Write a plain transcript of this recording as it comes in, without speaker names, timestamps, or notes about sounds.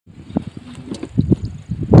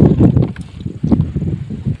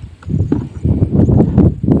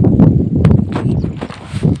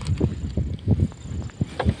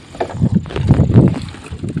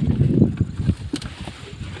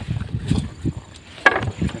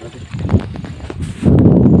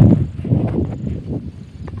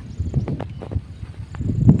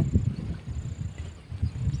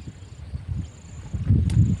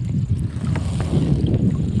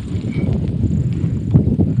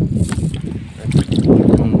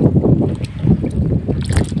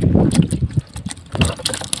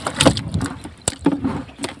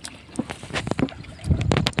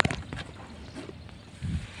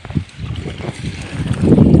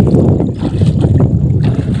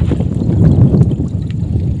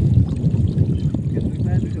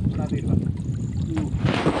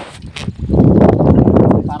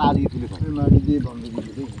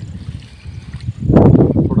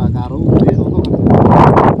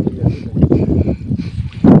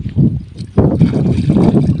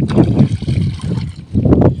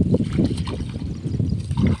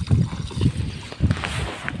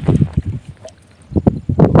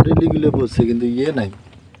পড়ছে কিন্তু ইয়ে নাই।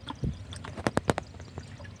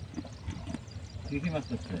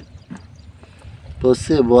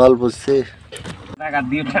 পড়ছে বল পড়ছে। টাকা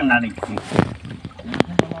দিয়ে ঠান্ডা নিচ্ছি।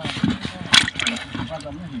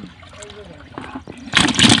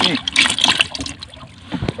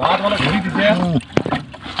 ভাত বলে ঘুরি দিছে।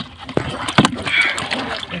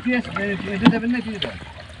 এটা দেবেন না কি দেবেন?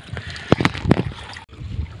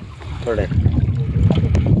 थोड़े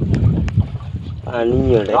पानी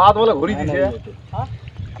है दांत वाला घोड़ी दिसे हां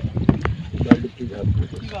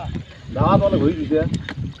दांत वाला घोड़ी दिसे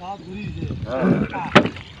दांत घोड़ी दिसे हां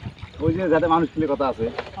ওই যে যাতে মানুষ ছিলে কথা আছে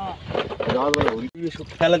হ্যাঁ দাঁত वाला ঘোড়ি সব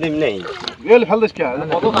ফেলা দেব নাই গেল ফেল দিস কে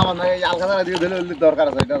কত কাম নাই আলকাদারা দিয়ে দিলে দরকার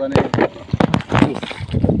আছে এটা জানি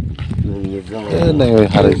নাই ওই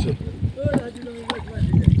হারাইছে।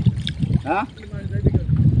 হ্যাঁ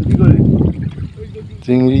কি করে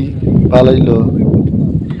চিংড়ি পালাইলো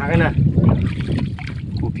থাকে না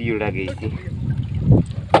কুপি উড়া গেছে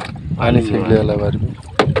পানি ছেড়ে এলা পারবে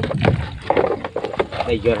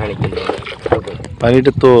এই জোর হানি কিনে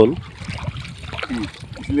পানিটা তোল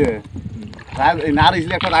इसलिए शायद नार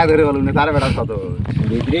इसलिए একটা রায় ধরে বলুন না তারে বেটা কত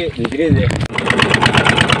ভিতরে যে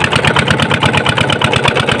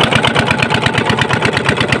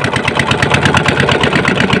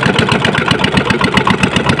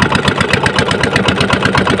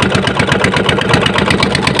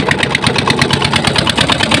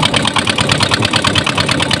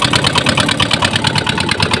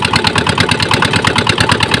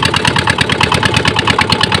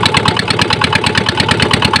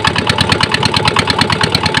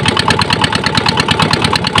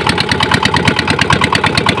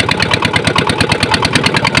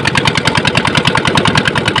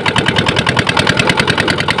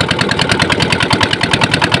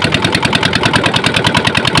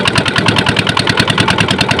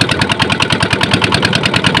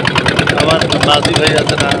বাজি হয়ে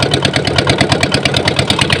যাচ্ছে না।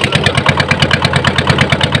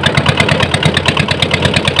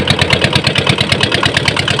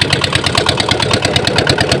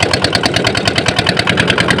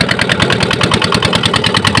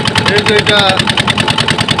 এই যে এটা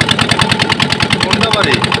কোনটা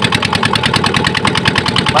বাড়ি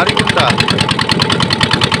বাড়ি কোনটা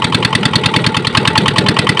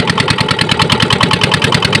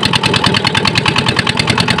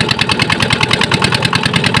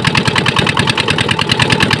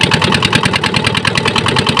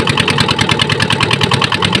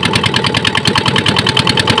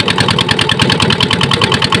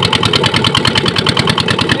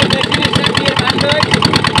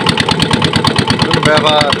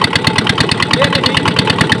ব্যাপার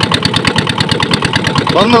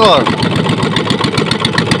বন্ধ কর।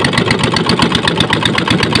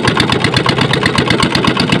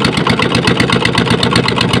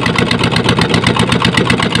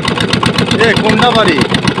 এ কোনটা বাড়ি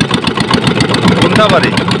কোনটা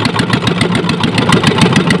বাড়ি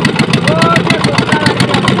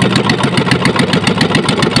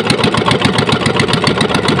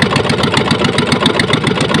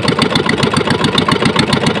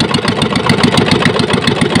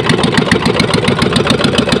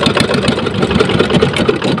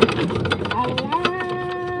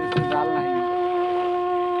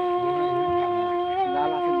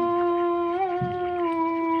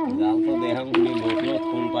জাল তো দেখাম গুলি ঢুকলো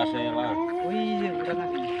কোন পাশে এবার ওই যে ওটা না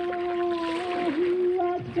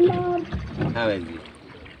হ্যাঁ ভাইজি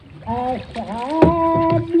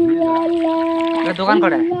দোকান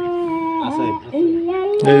করে আছে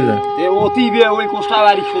এই যে তে অতি বে ওই কোষ্টা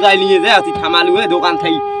বাড়ি সুজাই নিয়ে যায় আছি থামালু হয়ে দোকান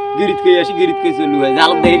থাই গিরিত কে আসি গিরিত কে চলু হয়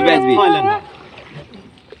জাল দেখিস বেচবি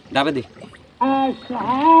যাবে দে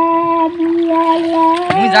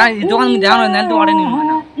আমি যাই দোকান দেখানো নাল তো অর্ডার নিও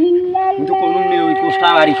না কিন্তু কোন নে ওই কোষ্টা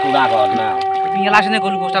বাড়ি সুজা কর না তুমি এলা আসনে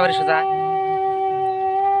কল কোষ্টা বাড়ি সোজা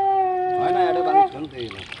হয় না এটা বাড়ি শুনতে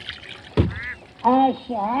না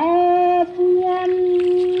أشهد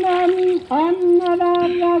أن محمدا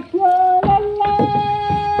رسول الله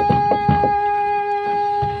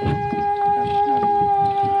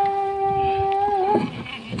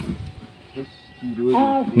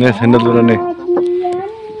নে স্যান্ডেল ধরে নে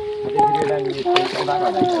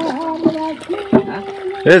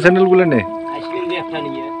এই স্যান্ডেল গুলো নে আইসক্রিম দিয়ে একটা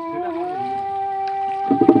নিয়ে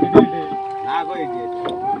না গো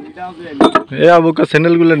এ আবুকা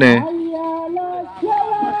স্যান্ডেল গুলো নে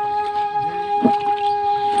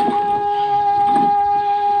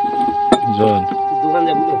জন দোকান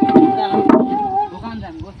যাবো দোকান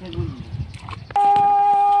যান বসে বলবি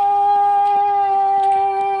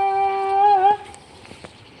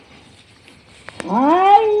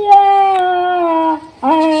هيا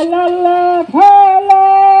على الفلاح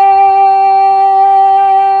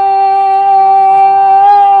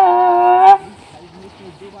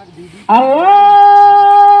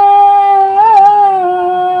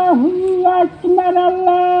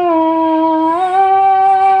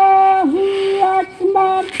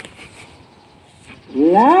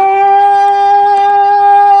লা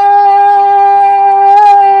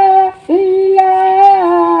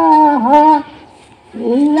ইলাহা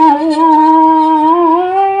ইল্লাল্লাহ।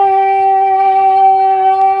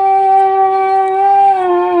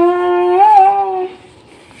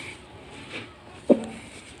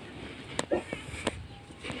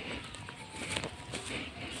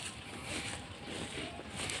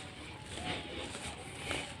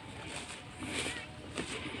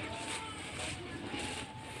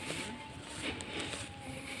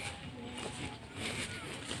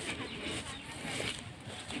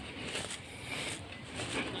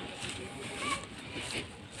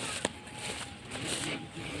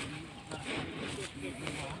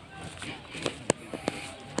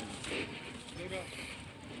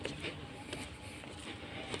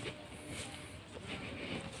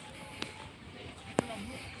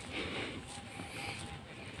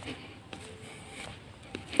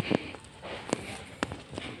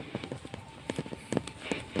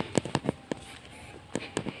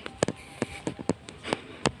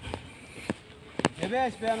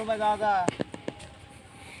 বেশ পেয়ানো ভাই দাদা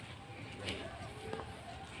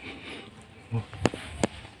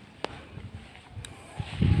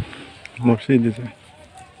মসজিদ দিছে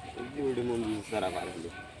মন্দির সারা পারে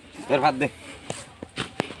তোর ভাত দে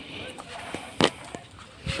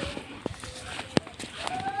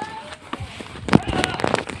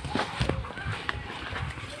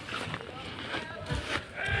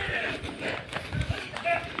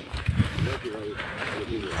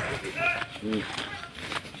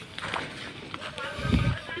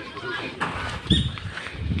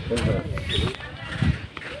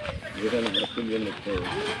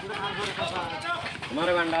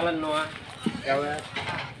हमारे बंडालन नोआ क्या हुआ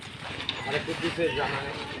अरे कुछ से जाना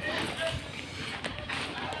है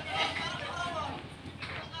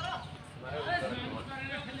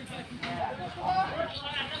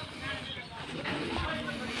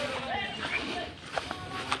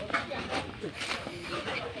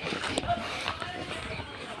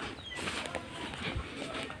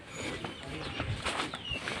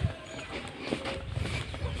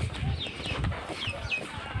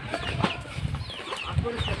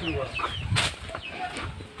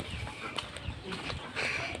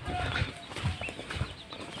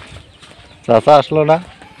চাচা আসলো না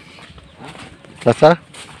চাচা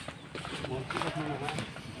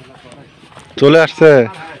চলে আসছে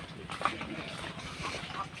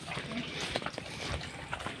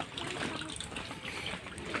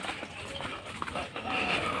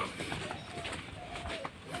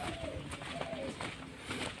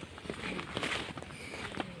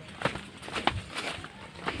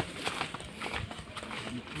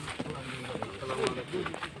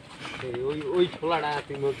ওই ছোলাটা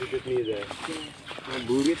তুই মসজিদে নিয়ে যায়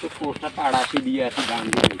ঘুরে তো কোষটা পাড়াশি দিয়ে আসি গান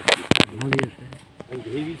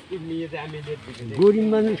নিয়ে যায় আমি গরিব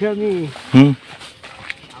মানুষ আমি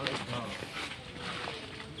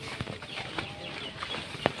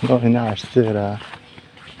না আসছে এরা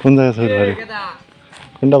কোন জায়গায় সৈদ বাড়ি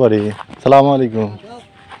কোনটা বাড়ি সালাম আলাইকুম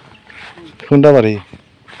কোনটা বাড়ি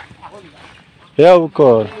হে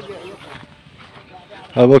আবুকর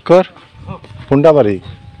আবুকর কোনটা বাড়ি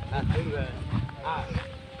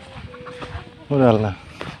ওরে আল্লাহ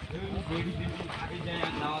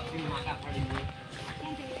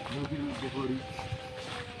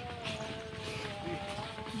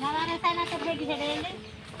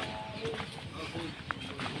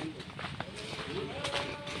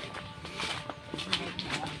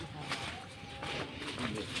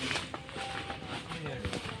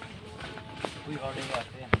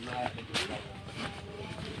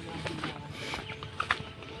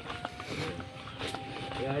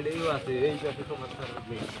আছে এই পাশে সমস্যা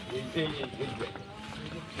নেই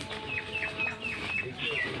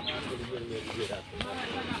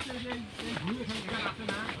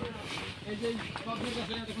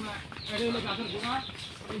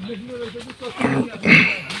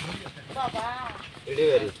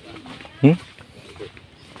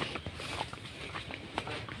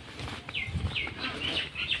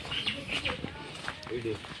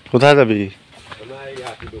কোথায় যাবি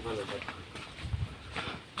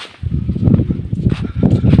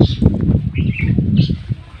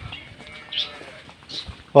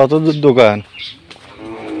কত দূর দোকান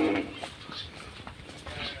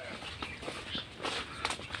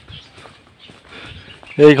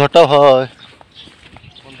এই ঘরটা হয়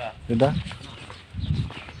এটা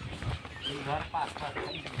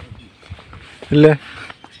বুঝলে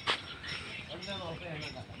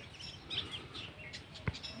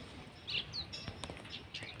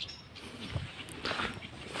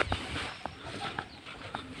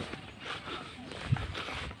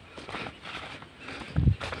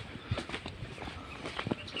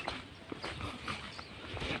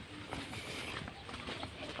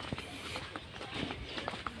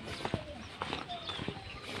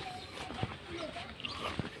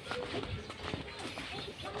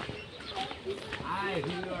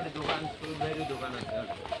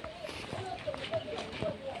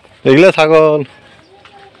এগুলা ছাগল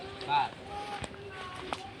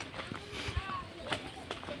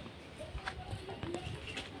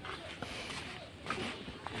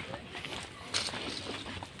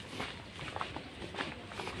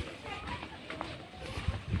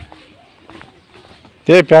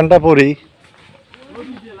প্যান্টটা পরি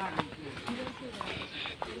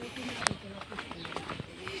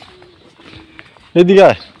এদিকে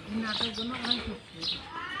আয়।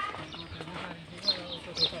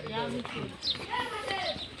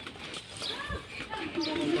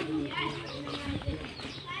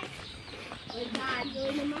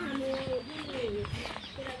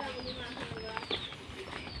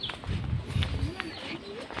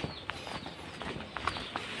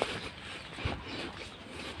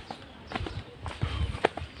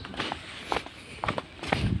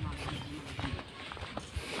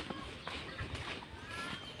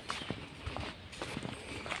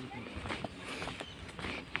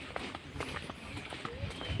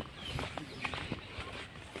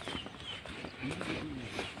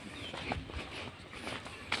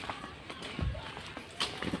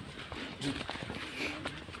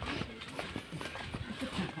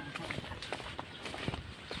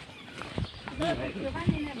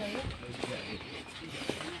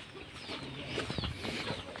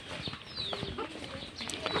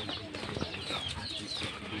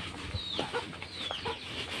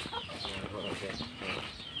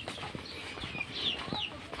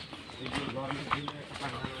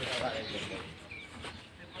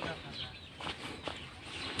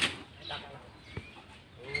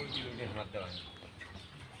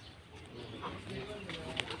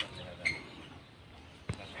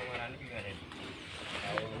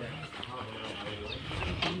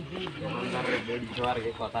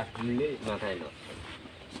 কথা শুনলে মাথায় না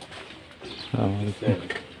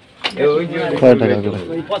কয় টাকা করে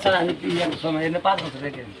ওই পছাড়া আমি পিয়ার সময় এনে 5 বছর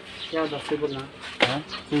রেখে কেউ দশে বল না হ্যাঁ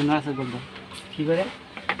তুই না আছে বল কি করে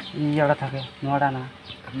ইয়াটা থাকে নোয়াটা না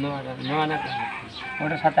নোয়াটা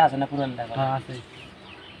ওটার সাথে আছে না পুরানটা হ্যাঁ আছে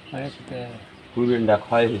ওই সাথে পুরনটা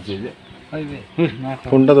ক্ষয় হয়েছে যে হইবে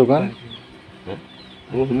কোনটা দোকান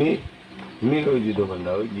উনি ওই যে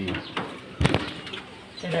দোকানটা ওই যে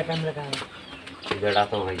এটা কামরা কাম যেটা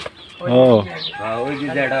তো ভাই ও ওই যে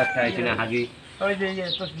যেটা খাইছে না হাজি ওই যে এই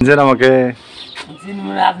তো যে আমাকে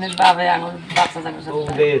সিনেমা আপনি বাবা আমার বাচ্চা থাকে তোক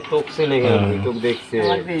দে তোকছে না কেন তোক দেখছে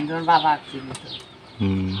আমার দিন তোর বাবা ছিল তো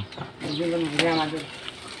হুম এই যে ঘুরে আমাদের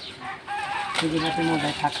সিনেমাতে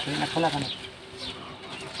মোবাইল থাকছে না খোলা খানা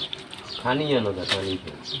খানি জানো না খানি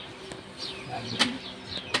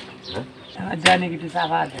আমার জানি কিছু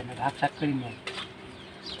চাপা আছে না ভাগ শাক করি না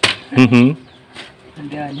হুম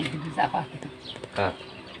দেওয়ানি কিছু চাপা আছে হ্যাঁ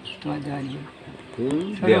তোমার দেওয়ানি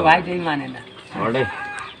ছোট দেওয়া ভাইটাই মানে না ওরে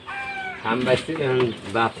খামবাইছি এখন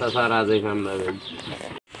বাচ্চা সারা যায় খামবাই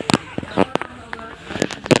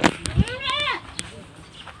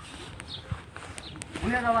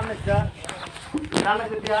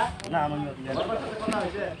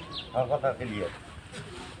কথা ক্লিয়ার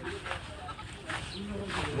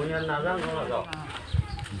মুনিয়ার না জান শোনা যাও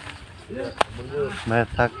ভাই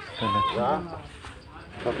থাক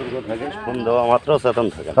সতর্ক থাকে ফোন দেওয়া মাত্র চেতন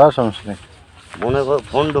থাকে তার সমস্যা নেই মনে কর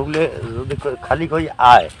ফোন ঢুকলে যদি খালি কই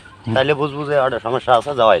আয় তাহলে বুঝবো যে একটা সমস্যা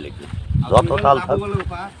আছে যাওয়াই লাগবে যত কাল থাক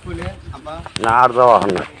না আর যাওয়া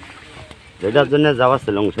হয় না যেটার জন্য যাওয়া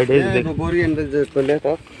ছিল সেটাই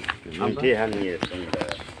আমি হ্যাঁ নিয়ে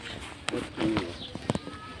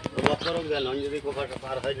যদি কোপাটা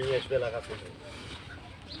পার হয় নিয়ে আসবে এলাকা থেকে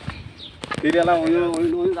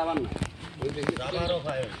যাবারও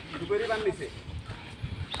হয়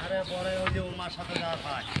আরে পরে ওই যে উমার সাথে যাওয়া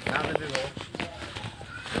পায় না দেবে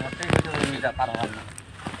পার হয় না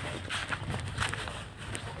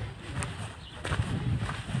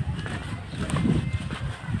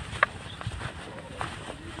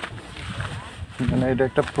মানে এটা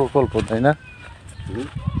একটা প্রকল্প তাই না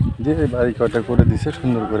যে বাড়ি কটা করে দিছে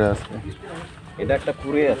সুন্দর করে আসবে এটা একটা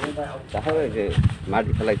কুড়ে আছে তাহলে যে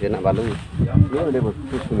মাটি ফেলাইছে না ভালো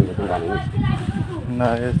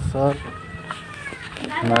নাগেশ্বর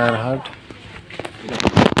নায়ারহাট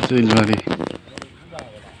চুইলমারি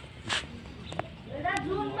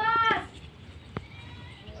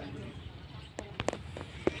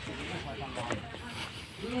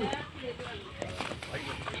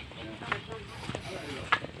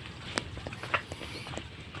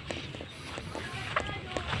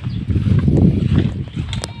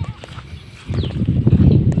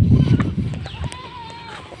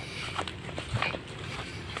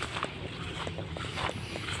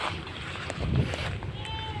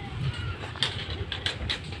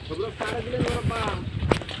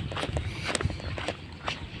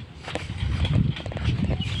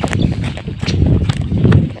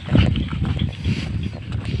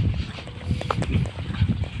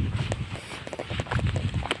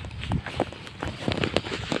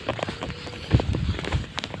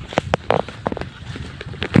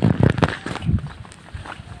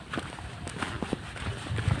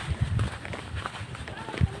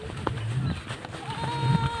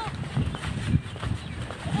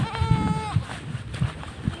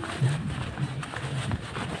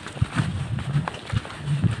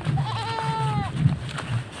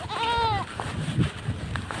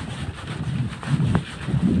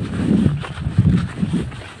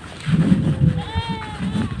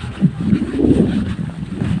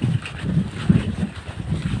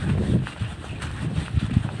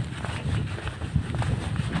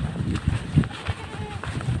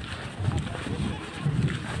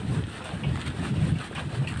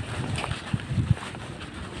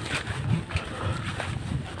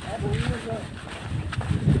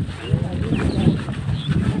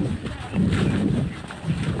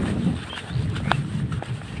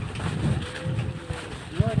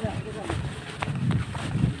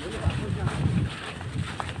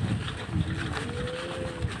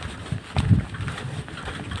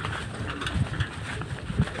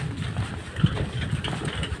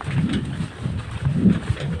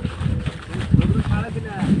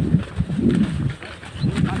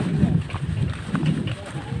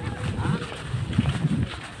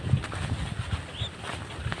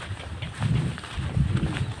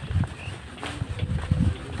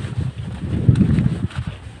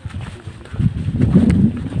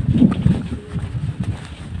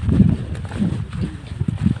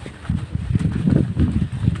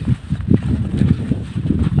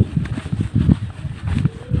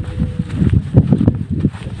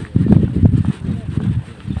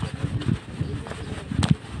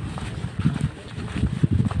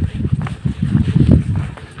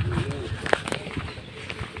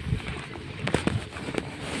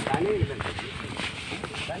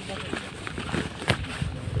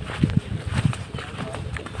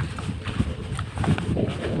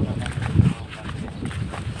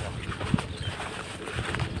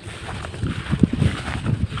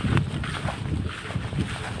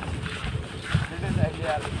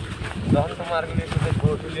যখন তোমার গুলি সাথে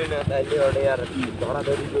ঘটলে না তাইলে ওটা আর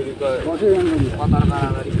ধরাধরি করি কথার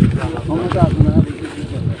বাড়াবাড়ি ক্ষমতা আছে না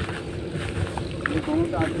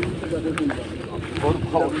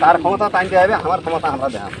তার ক্ষমতা টাইনতে হবে আমার ক্ষমতা আমরা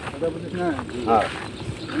দেখাম হ্যাঁ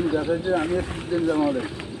আমি দেখাই যে আমি দিন জামালে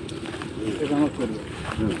এটা আমার করবো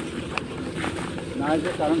না যে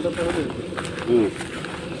কারণটা তো হবে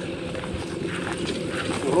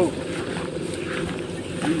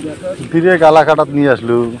ফিরে গালা কাটাত নিয়ে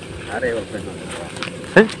আসলু আরে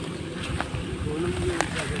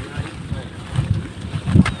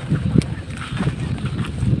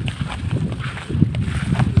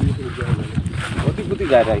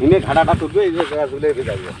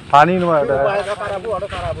পানি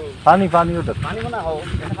পানি পানি ওটা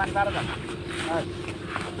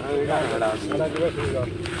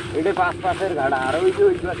এটা পাঁচ পাশের ঘাড়া আর ওই যে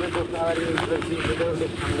ওই পাশে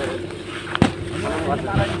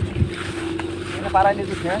পাড়ায় নিয়ে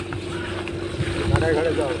দিচ্ছে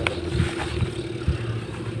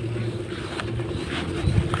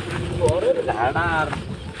ঘাড়া আর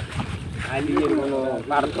আলিয়ের কোনো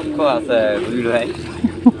পার্থক্য আছে বুঝলি ভাই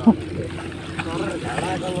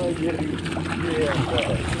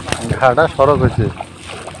ঘাটা সড়ক হয়েছে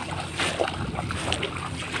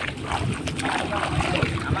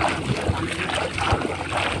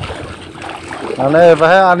মানে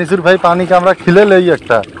ভাই আনিসুর ভাই পানি কামড়া খিলে লই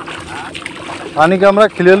একটা পানি কামড়া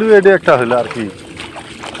খিলে লু এটি একটা হইলো আর কি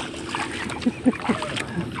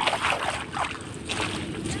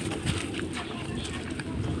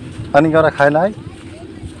পানি কামড়া খায় নাই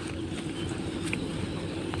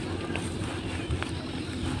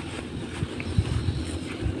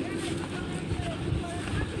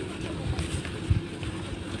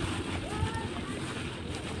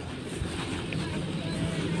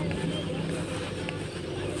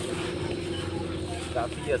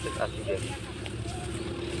কাশি আছে কাশি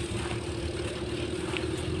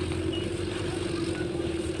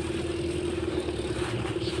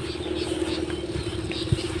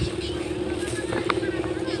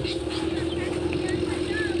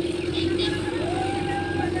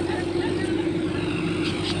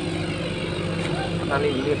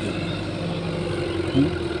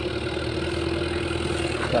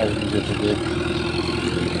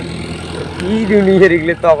ಈ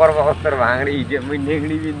ದುನಿಯರಿಗ್ಲಿ ತಗೋರ್ ಬಹತ್ತರ್ ಭಾಂಗಡಿ ಇದೆ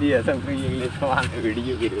ನೆಗಡಿ ಬಿಂದಿ ಅಸ वीडियो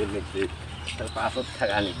वीडियो गिरवे लगते तर पासत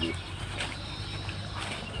ठगाली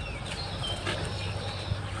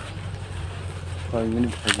 5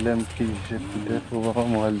 মিনিট থাকলাম কি হিসেব দিতে ও বাবা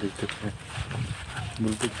মোবাইল দেখতেছে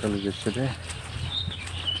ব্লুটুথ চালু করছে রে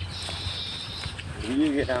ये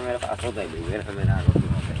गेट मेरा पास होता है मेरा आगे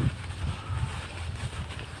होता है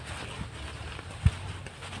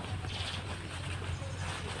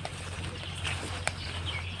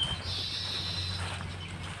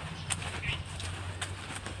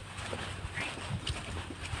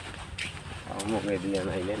मुझे दिया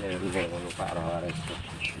नहीं ले ले पार हो रहा है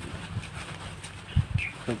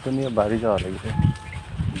तो नहीं बारी जा रही है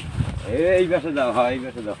এই পাশে দাও হ্যাঁ এই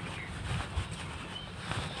পাশে দাও